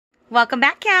Welcome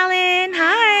back, Callan.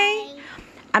 Hi.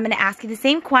 I'm going to ask you the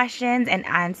same questions and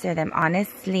answer them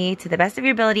honestly to the best of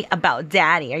your ability about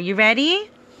Daddy. Are you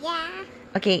ready? Yeah.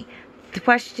 Okay, the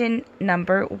question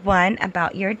number 1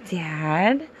 about your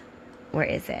dad. Where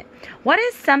is it? What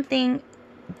is something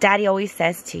Daddy always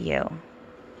says to you?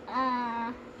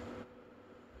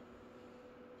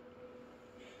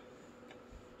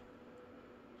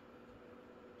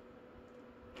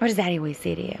 What does Daddy always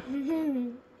say to you?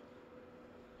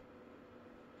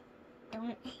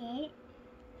 Don't hit.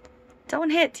 Don't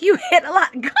hit. You hit a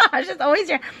lot. Gosh, it's always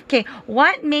your... Okay,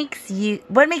 what makes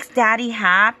Daddy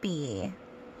happy?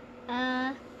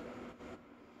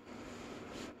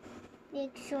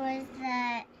 Make sure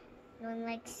that no one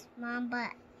likes Mom, but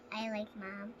I like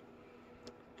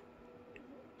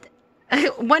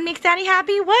Mom. What makes Daddy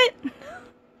happy? What?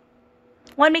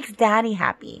 What makes Daddy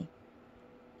happy?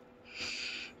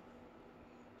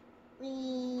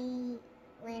 When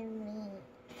we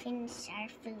finish our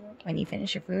food. When you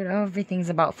finish your food. Oh, everything's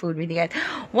about food with you guys.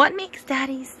 What makes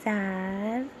Daddy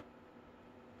sad?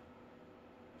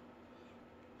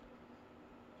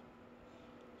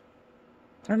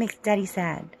 What makes Daddy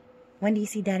sad? When do you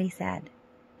see Daddy sad?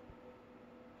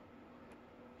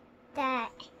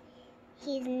 That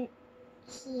he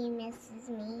misses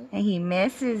me. And he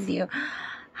misses you.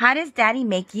 How does Daddy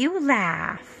make you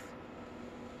laugh?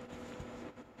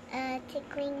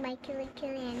 Tickling my killy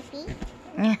feet.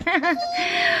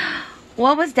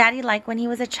 What was Daddy like when he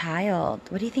was a child?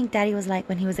 What do you think Daddy was like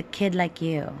when he was a kid like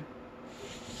you?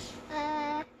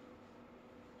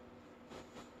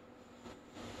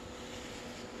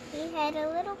 He had a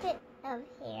little bit of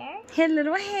hair. He had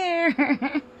little hair.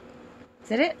 Is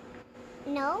that it?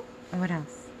 No. What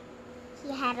else?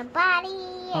 He had a body.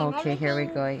 And Okay, here we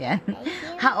everything. go again. Thank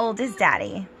you. How old is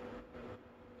Daddy?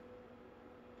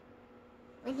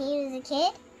 When he was a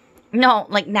kid? No,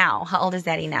 like now. How old is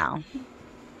Daddy now?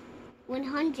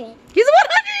 100. He's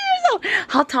 100 years old.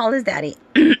 How tall is Daddy?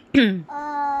 1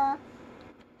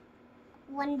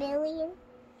 billion.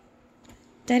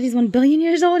 Daddy's 1 billion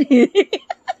years old?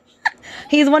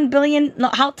 He's 1 billion. No,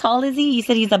 how tall is he? You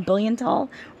said he's a billion tall?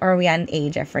 Or are we on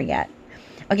age? I forget.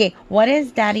 Okay, what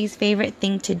is Daddy's favorite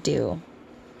thing to do?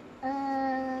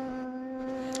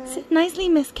 Sit nicely,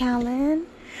 Miss Callan.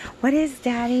 What is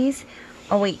Daddy's...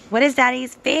 Oh, wait. What is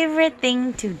Daddy's favorite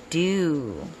thing to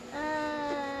do?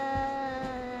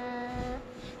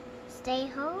 Stay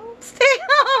home. Stay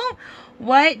home.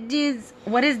 What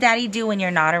does Daddy do when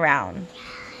you're not around?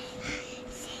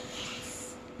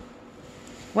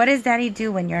 What does Daddy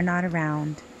do when you're not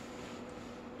around?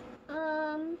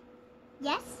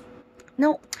 Yes.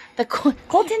 No,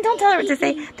 Colton, don't tell her what to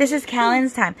say. This is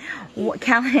Callan's time.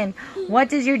 Callan, what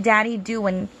does your daddy do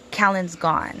when Callan's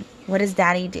gone? What does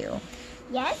Daddy do?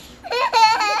 Yes.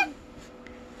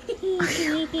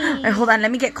 Hold on,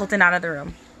 let me get Colton out of the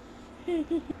room.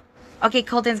 Okay,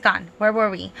 Colton's gone. Where were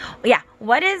we? Oh, yeah,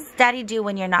 what does Daddy do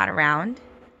when you're not around?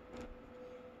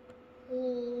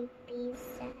 He's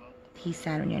sad. He's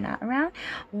sad when you're not around.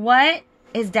 What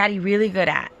is Daddy really good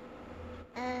at?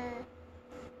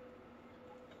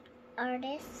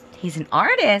 Artist. He's an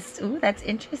artist. Ooh, that's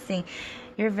interesting.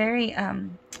 You're very,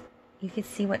 you can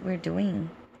see what we're doing.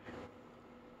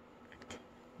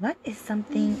 What is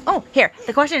something... Oh, here.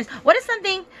 The question is, what is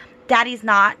something Daddy's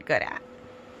not good at?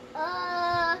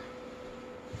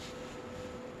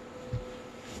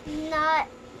 Not.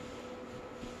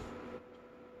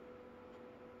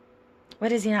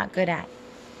 What is he not good at?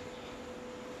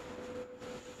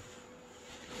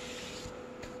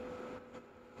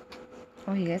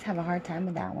 Oh, you guys have a hard time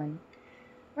with that one.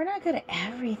 We're not good at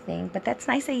everything, but that's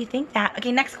nice that you think that.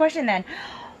 Okay, next question then.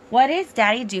 What does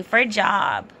Daddy do for a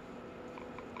job?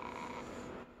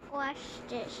 Wash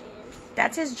dishes.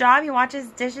 That's his job? He washes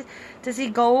dishes? Does he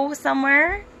go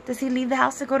somewhere? Does he leave the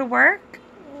house to go to work?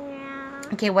 Yeah.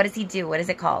 Okay, what does he do? What is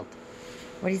it called?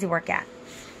 Where does he work at?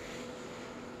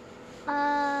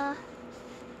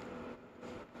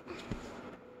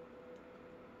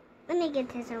 Let me get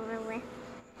this over with.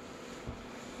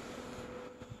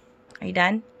 Are you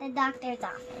done? The doctor's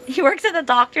office. He works at the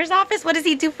doctor's office? What does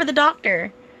he do for the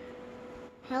doctor?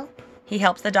 Help. He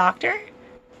helps the doctor?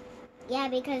 Yeah,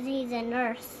 because he's a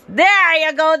nurse. There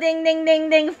you go. Ding, ding, ding,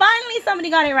 ding. Finally, somebody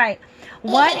got it right.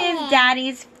 What is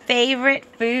Daddy's favorite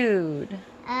food?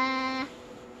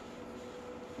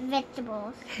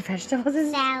 Vegetables. Vegetables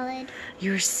is... Salad.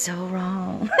 You're so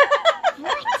wrong.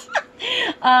 What?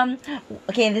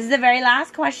 Okay, this is the very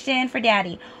last question for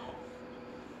Daddy.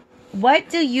 What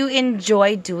do you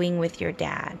enjoy doing with your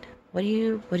dad? What do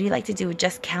you like to do with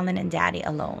just Callan and Daddy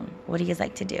alone? What do you guys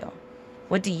like to do?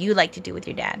 What do you like to do with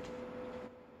your dad?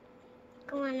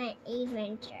 go on an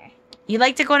adventure. You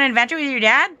like to go on an adventure with your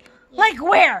dad? Yeah. Like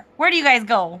where? Where do you guys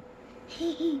go?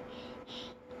 To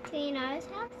Inara's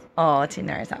house? Oh, to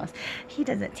Inara's house. He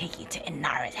doesn't take you to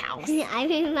Inara's house. I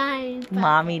mean,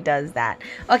 Mommy does that.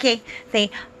 Okay, say,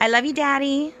 I love you,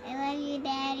 Daddy.